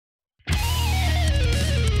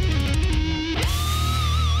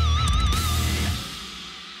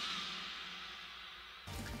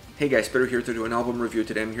Hey guys, Peter here to do an album review.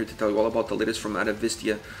 Today I'm here to tell you all about the latest from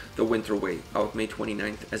Atavistia, The Winter Way, out May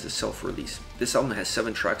 29th as a self-release. This album has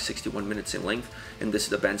 7 tracks, 61 minutes in length, and this is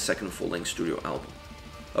the band's second full-length studio album.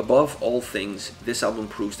 Above all things, this album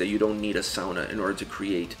proves that you don't need a sauna in order to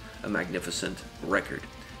create a magnificent record.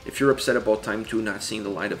 If you're upset about Time 2 not seeing the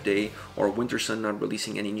light of day, or Winter Sun not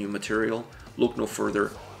releasing any new material, look no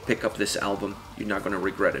further, pick up this album, you're not going to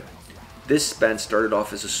regret it. This band started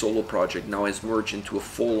off as a solo project, now has merged into a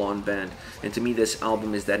full-on band, and to me this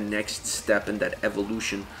album is that next step in that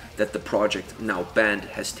evolution that the project, now band,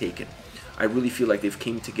 has taken. I really feel like they've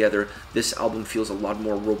came together. This album feels a lot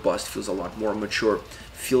more robust, feels a lot more mature,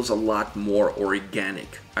 feels a lot more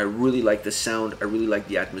organic. I really like the sound, I really like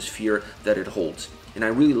the atmosphere that it holds, and I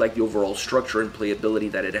really like the overall structure and playability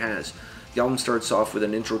that it has. The album starts off with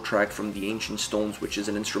an intro track from The Ancient Stones, which is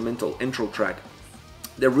an instrumental intro track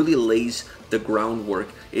that really lays the groundwork.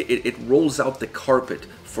 It rolls out the carpet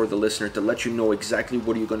for the listener to let you know exactly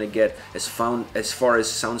what you're going to get as far as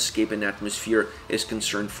soundscape and atmosphere is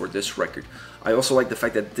concerned for this record. I also like the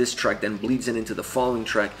fact that this track then bleeds into the following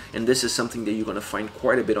track, and this is something that you're going to find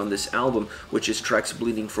quite a bit on this album, which is tracks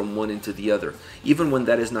bleeding from one into the other. Even when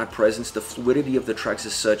that is not present, the fluidity of the tracks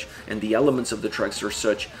is such, and the elements of the tracks are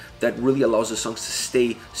such, that really allows the songs to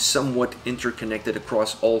stay somewhat interconnected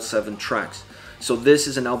across all 7 tracks. So this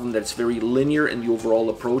is an album that's very linear in the overall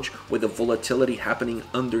approach, with the volatility happening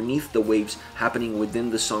underneath the waves, happening within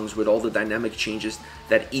the songs, with all the dynamic changes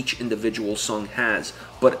that each individual song has.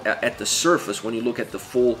 But at the surface, when you look at the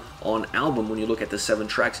full-on album, when you look at the 7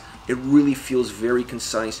 tracks, it really feels very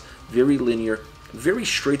concise, very linear, very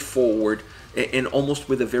straightforward, and almost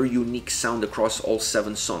with a very unique sound across all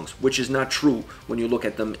 7 songs, which is not true when you look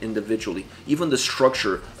at them individually. Even the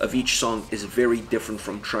structure of each song is very different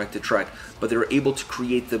from track to track, but they're able to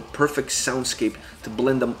create the perfect soundscape to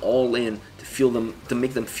blend them all in, to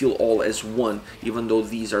make them feel all as one, even though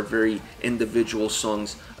these are very individual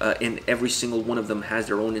songs, and every single one of them has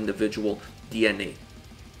their own individual DNA.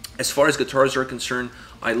 As far as guitars are concerned,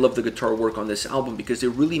 I love the guitar work on this album because they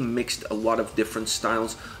really mixed a lot of different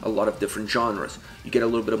styles, a lot of different genres. You get a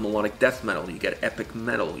little bit of melodic death metal, you get epic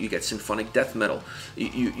metal, you get symphonic death metal,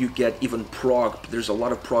 you get even prog. There's a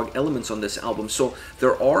lot of prog elements on this album, so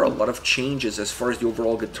there are a lot of changes as far as the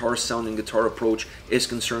overall guitar sound and guitar approach is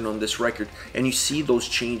concerned on this record, and you see those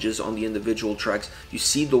changes on the individual tracks. You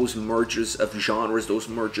see those mergers of genres, those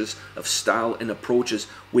mergers of style and approaches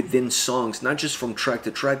within songs, not just from track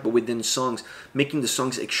to track, but within songs, making the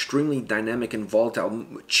songs extremely dynamic and volatile,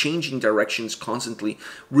 changing directions constantly,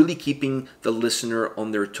 really keeping the listener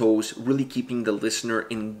on their toes, really keeping the listener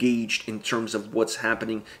engaged in terms of what's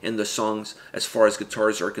happening in the songs as far as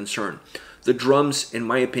guitars are concerned. The drums, in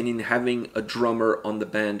my opinion, having a drummer on the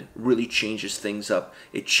band really changes things up.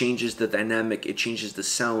 It changes the dynamic, it changes the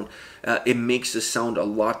sound, it makes the sound a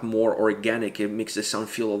lot more organic, it makes the sound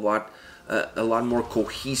feel a lot more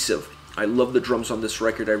cohesive. I love the drums on this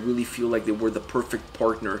record. I really feel like they were the perfect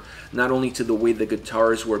partner, not only to the way the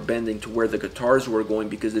guitars were bending to where the guitars were going,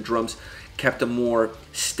 because the drums kept a more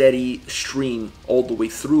steady stream all the way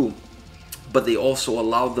through, but they also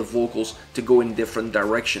allowed the vocals to go in different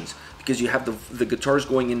directions. Because you have the guitars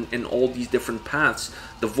going in all these different paths,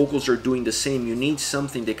 the vocals are doing the same. You need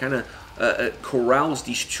something that kind of corrals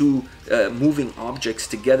these two moving objects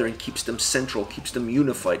together and keeps them central, keeps them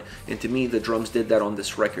unified. And to me, the drums did that on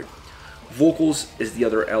this record. Vocals is the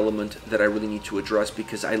other element that I really need to address,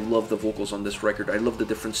 because I love the vocals on this record. I love the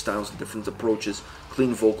different styles, the different approaches,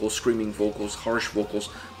 clean vocals, screaming vocals, harsh vocals,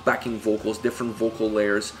 backing vocals, different vocal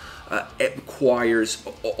layers, choirs.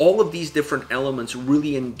 All of these different elements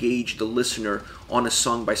really engage the listener on a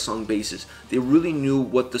song-by-song basis. They really knew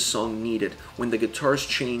what the song needed. When the guitars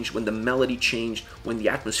changed, when the melody changed, when the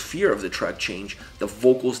atmosphere of the track changed, the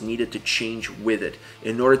vocals needed to change with it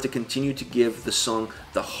in order to continue to give the song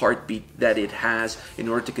the heartbeat that it has, in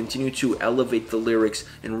order to continue to elevate the lyrics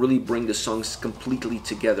and really bring the songs completely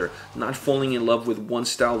together. Not falling in love with one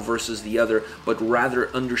style versus the other, but rather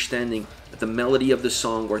understanding the melody of the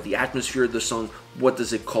song or the atmosphere of the song. What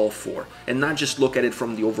does it call for? And not just look at it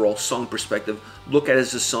from the overall song perspective, look at it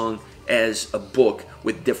as a song, as a book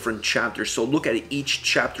with different chapters. So look at each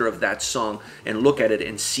chapter of that song and look at it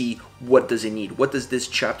and see, what does it need? What does this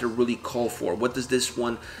chapter really call for? What does this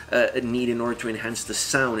one need in order to enhance the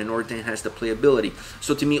sound, in order to enhance the playability?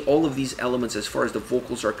 So to me, all of these elements as far as the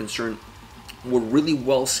vocals are concerned were really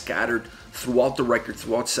well scattered throughout the record,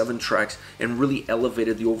 throughout 7 tracks, and really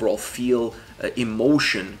elevated the overall feel,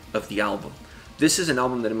 emotion of the album. This is an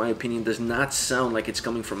album that, in my opinion, does not sound like it's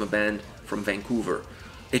coming from a band from Vancouver.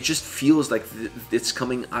 it just feels like it's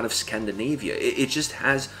coming out of Scandinavia. It just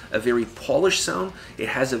has a very polished sound. It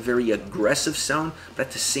has a very aggressive sound, but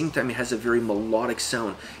at the same time, it has a very melodic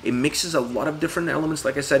sound. It mixes a lot of different elements.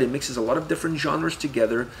 Like I said, it mixes a lot of different genres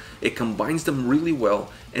together. It combines them really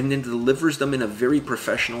well, and then delivers them in a very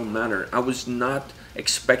professional manner. I was not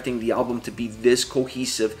expecting the album to be this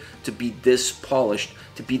cohesive, to be this polished,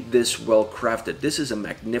 to be this well crafted. This is a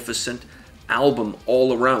magnificent album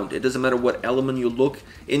all around. It doesn't matter what element you look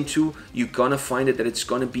into, you're gonna find it that it's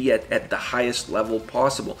gonna be at the highest level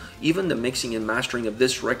possible. Even the mixing and mastering of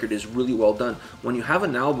this record is really well done. When you have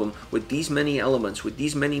an album with these many elements, with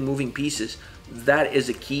these many moving pieces, that is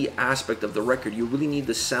a key aspect of the record. You really need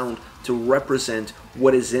the sound to represent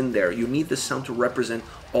what is in there. You need the sound to represent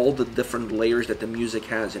all the different layers that the music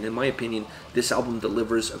has, and in my opinion, this album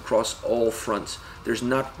delivers across all fronts. There's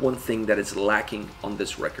not one thing that is lacking on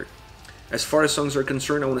this record. As far as songs are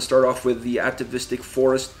concerned, I want to start off with the Atavistic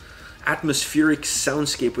Forest. Atmospheric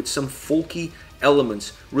soundscape with some folky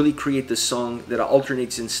elements really create this song that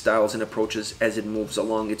alternates in styles and approaches as it moves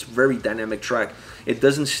along. It's a very dynamic track. It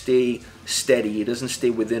doesn't stay steady. It doesn't stay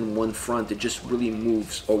within one front. It just really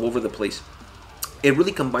moves all over the place. It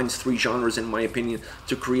really combines three genres, in my opinion,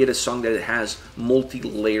 to create a song that has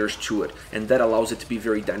multi-layers to it, and that allows it to be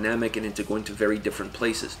very dynamic and to go into very different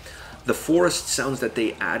places. The forest sounds that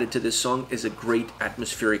they added to this song is a great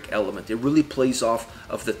atmospheric element. It really plays off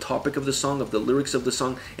of the topic of the song, of the lyrics of the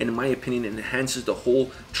song, and in my opinion, it enhances the whole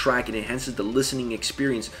track. It enhances the listening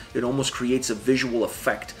experience. It almost creates a visual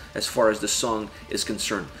effect as far as the song is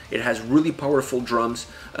concerned. It has really powerful drums,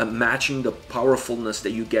 matching the powerfulness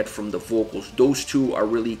that you get from the vocals. Those two are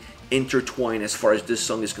really intertwined as far as this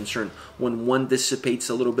song is concerned. When one dissipates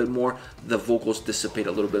a little bit more, the vocals dissipate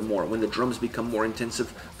a little bit more. When the drums become more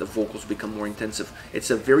intensive, the vocals become more intensive.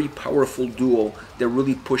 It's a very powerful duo that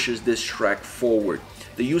really pushes this track forward.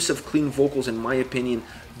 The use of clean vocals, in my opinion,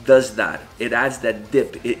 does that. It adds that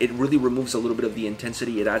dip. It really removes a little bit of the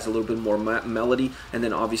intensity. It adds a little bit more melody, and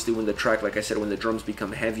then obviously when the track, like I said, when the drums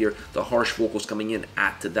become heavier, the harsh vocals coming in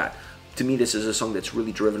add to that. To me, this is a song that's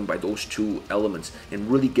really driven by those two elements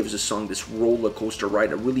and really gives a song this roller coaster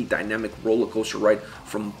ride, a really dynamic roller coaster ride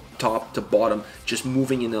from top to bottom, just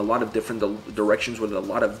moving in a lot of different directions with a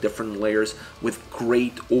lot of different layers, with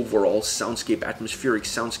great overall soundscape, atmospheric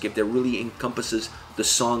soundscape that really encompasses the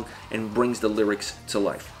song and brings the lyrics to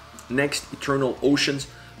life. Next, Eternal Oceans.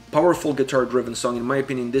 Powerful guitar-driven song. In my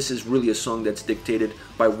opinion, this is really a song that's dictated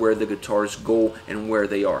by where the guitars go and where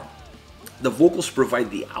they are. The vocals provide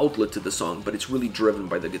the outlet to the song, but it's really driven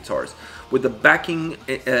by the guitars. With the backing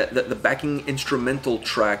instrumental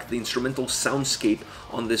track, the instrumental soundscape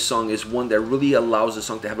on this song is one that really allows the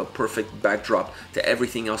song to have a perfect backdrop to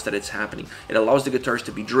everything else that it's happening. It allows the guitars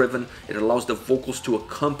to be driven, it allows the vocals to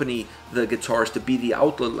accompany the guitars, to be the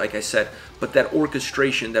outlet, like I said, but that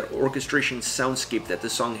orchestration soundscape that the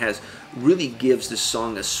song has really gives the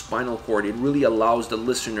song a spinal cord. It really allows the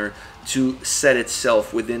listener to set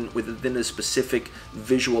itself within a specific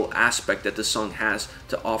visual aspect that the song has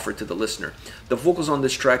to offer to the listener. The vocals on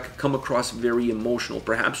this track come across very emotional,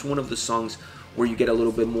 perhaps one of the songs where you get a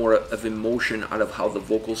little bit more of emotion out of how the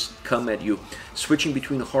vocals come at you. Switching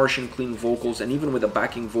between harsh and clean vocals, and even with the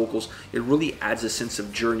backing vocals, it really adds a sense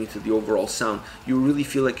of journey to the overall sound. You really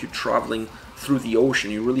feel like you're traveling through the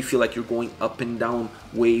ocean. You really feel like you're going up and down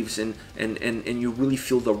waves, and you really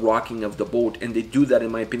feel the rocking of the boat. And they do that,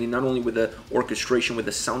 in my opinion, not only with the orchestration, with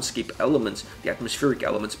the soundscape elements, the atmospheric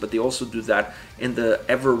elements, but they also do that in the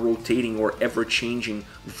ever-rotating or ever-changing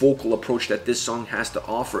vocal approach that this song has to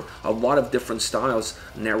offer. A lot of different styles,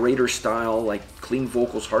 narrator style, like clean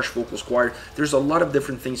vocals, harsh vocals, choir. There's a lot of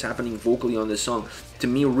different things happening vocally on this song, to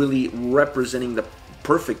me really representing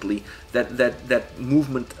perfectly that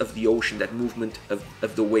movement of the ocean, that movement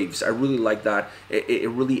of the waves. I really like that. It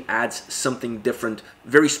really adds something different,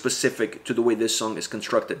 very specific to the way this song is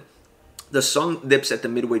constructed. The song dips at the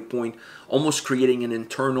midway point, almost creating an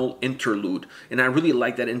internal interlude. And I really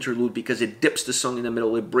like that interlude because it dips the song in the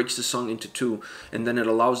middle, it breaks the song into two, and then it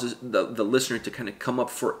allows the listener to kind of come up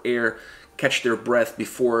for air, catch their breath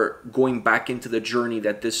before going back into the journey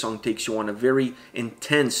that this song takes you on, a very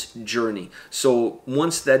intense journey. So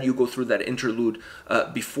once that you go through that interlude,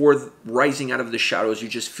 before rising out of the shadows, you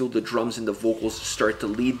just feel the drums and the vocals start to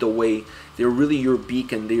lead the way. They're really your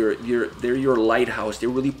beacon, they're your lighthouse, they're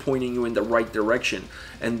really pointing you in the right direction.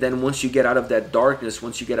 And then once you get out of that darkness,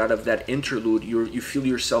 once you get out of that interlude, you feel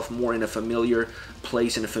yourself more in a familiar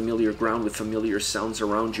place, in a familiar ground with familiar sounds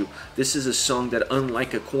around you. This is a song that,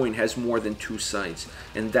 unlike a coin, has more than two sides,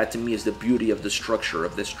 and that to me is the beauty of the structure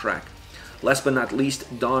of this track. Last but not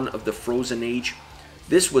least, Dawn of the Frozen Age.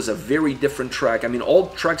 This was a very different track. I mean, all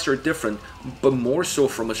tracks are different, but more so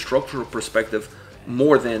from a structural perspective,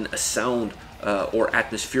 more than a sound or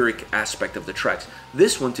atmospheric aspect of the tracks.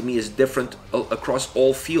 This one to me is different across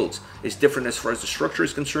all fields. It's different as far as the structure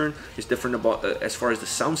is concerned. It's different about as far as the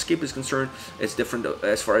soundscape is concerned. It's different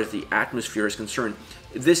as far as the atmosphere is concerned.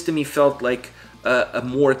 This to me felt like a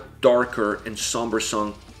more darker and somber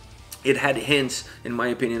song. It had hints, in my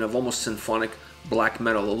opinion, of almost symphonic black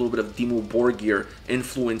metal, a little bit of Dimmu Borgir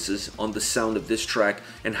influences on the sound of this track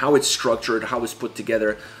and how it's structured, how it's put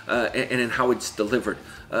together, and how it's delivered.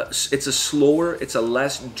 It's a slower, it's a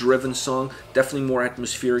less driven song, definitely more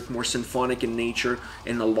atmospheric, more symphonic in nature,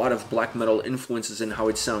 and a lot of black metal influences in how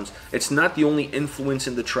it sounds. It's not the only influence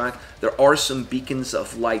in the track. There are some beacons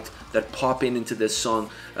of light that pop into this song,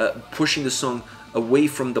 pushing the song away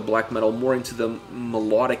from the black metal, more into the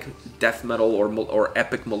melodic death metal or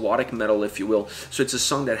epic melodic metal, if you will. So it's a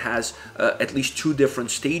song that has at least two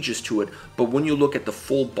different stages to it, but when you look at the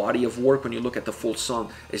full body of work, when you look at the full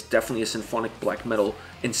song, it's definitely a symphonic black metal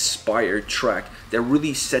inspired track that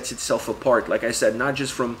really sets itself apart. Like I said, not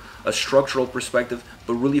just from a structural perspective,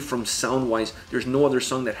 but really from sound wise. There's no other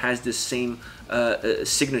song that has this same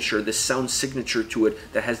signature, this sound signature to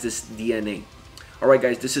it, that has this DNA. Alright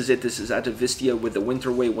guys, this is it. This is Atavistia with the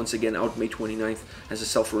Winter Way, once again out May 29th as a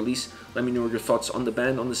self-release. Let me know your thoughts on the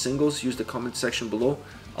band, on the singles. Use the comment section below.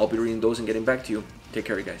 I'll be reading those and getting back to you. Take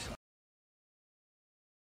care, guys.